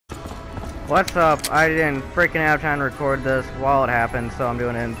What's up? I didn't freaking have time to record this while it happened, so I'm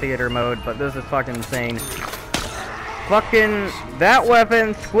doing it in theater mode, but this is fucking insane. Fucking that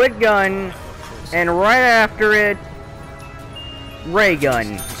weapon, squid gun, and right after it, ray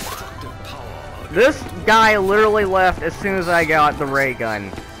gun. This guy literally left as soon as I got the ray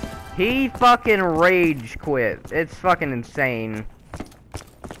gun. He fucking rage quit. It's fucking insane.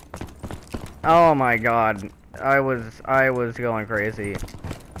 Oh my god. I was going crazy.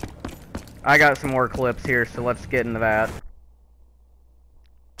 I got some more clips here, so let's get into that.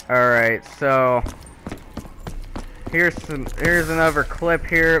 Alright, so here's another clip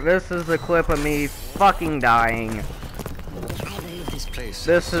here. This is a clip of me fucking dying.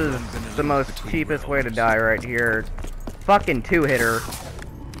 This is the most cheapest way to die right here. Fucking two-hitter.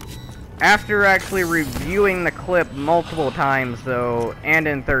 After actually reviewing the clip multiple times though, and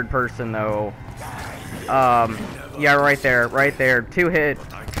in third person though, yeah, right there, two-hit.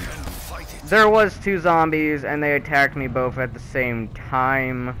 There was two zombies, and they attacked me both at the same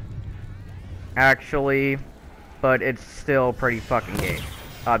time, actually, but it's still pretty fucking gay.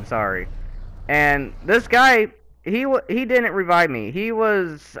 I'm sorry. And this guy, he didn't revive me. He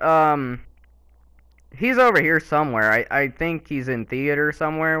was, he's over here somewhere. I think he's in theater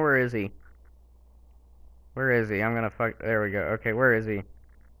somewhere. Where is he? Where is he? I'm gonna fuck, there we go. Okay, where is he?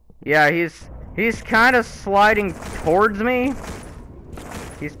 Yeah, he's kind of sliding towards me.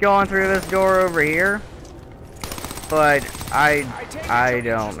 He's going through this door over here, but I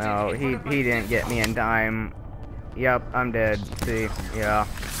don't know. He didn't get me in time. Yep, I'm dead. See, yeah.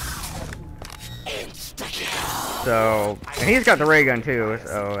 So, and he's got the ray gun too,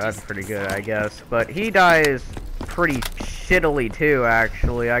 so that's pretty good, I guess. But he dies pretty shittily too,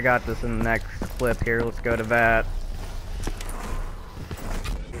 actually. I got this in the next clip here. Let's go to that.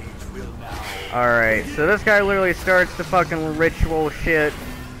 Alright, so this guy literally starts the fucking ritual shit.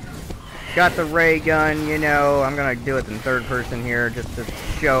 Got the ray gun, you know. I'm gonna do it in third person here just to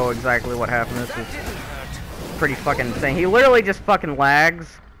show exactly what happened. This is pretty fucking insane. He literally just fucking lags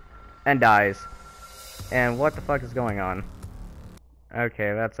and dies. And what the fuck is going on?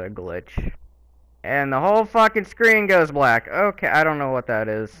 Okay, that's a glitch. And the whole fucking screen goes black. Okay, I don't know what that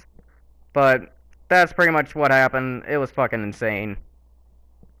is. But that's pretty much what happened. It was fucking insane.